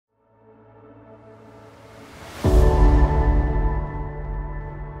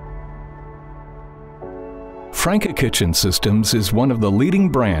Franke Kitchen Systems is one of the leading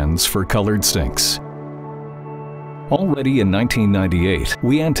brands for colored sinks. Already in 1998,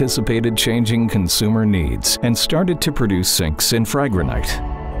 we anticipated changing consumer needs and started to produce sinks in Fragranite.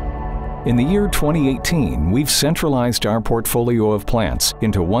 In the year 2018, we've centralized our portfolio of plants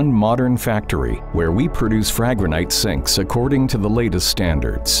into one modern factory where we produce Fragranite sinks according to the latest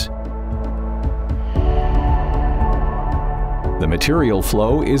standards. The material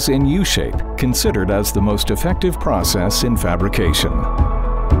flow is in U-shape, considered as the most effective process in fabrication.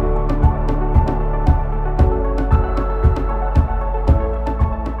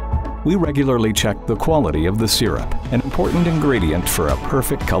 We regularly check the quality of the syrup, an important ingredient for a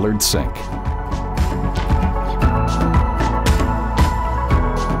perfect colored sink.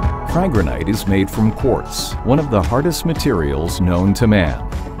 Fragranite is made from quartz, one of the hardest materials known to man.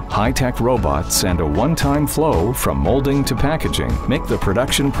 High-tech robots and a one-time flow from molding to packaging make the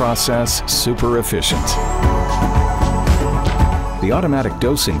production process super efficient. The automatic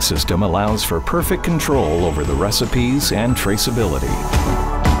dosing system allows for perfect control over the recipes and traceability.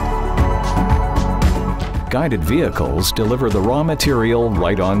 Guided vehicles deliver the raw material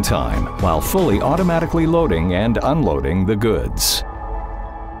right on time, while fully automatically loading and unloading the goods.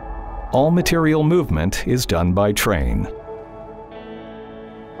 All material movement is done by train.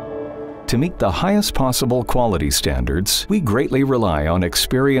 To meet the highest possible quality standards, we greatly rely on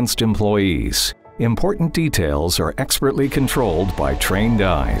experienced employees. Important details are expertly controlled by trained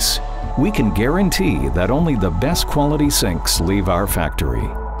eyes. We can guarantee that only the best quality sinks leave our factory.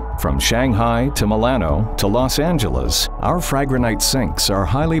 From Shanghai to Milano to Los Angeles, our Fragranite sinks are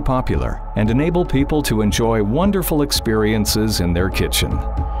highly popular and enable people to enjoy wonderful experiences in their kitchen.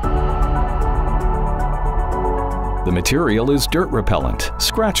 The material is dirt repellent,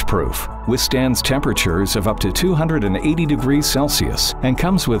 scratch-proof, withstands temperatures of up to 280 degrees Celsius, and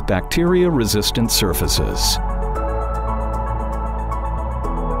comes with bacteria-resistant surfaces.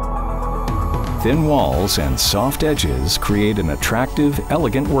 Thin walls and soft edges create an attractive,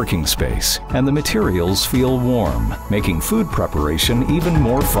 elegant working space, and the materials feel warm, making food preparation even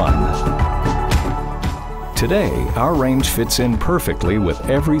more fun. Today, our range fits in perfectly with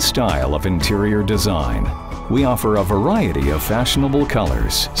every style of interior design. We offer a variety of fashionable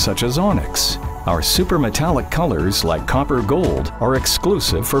colors, such as onyx. Our super metallic colors like copper gold are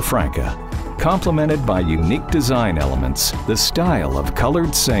exclusive for Franke. Complemented by unique design elements, the style of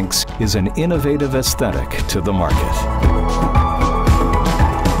colored sinks is an innovative aesthetic to the market.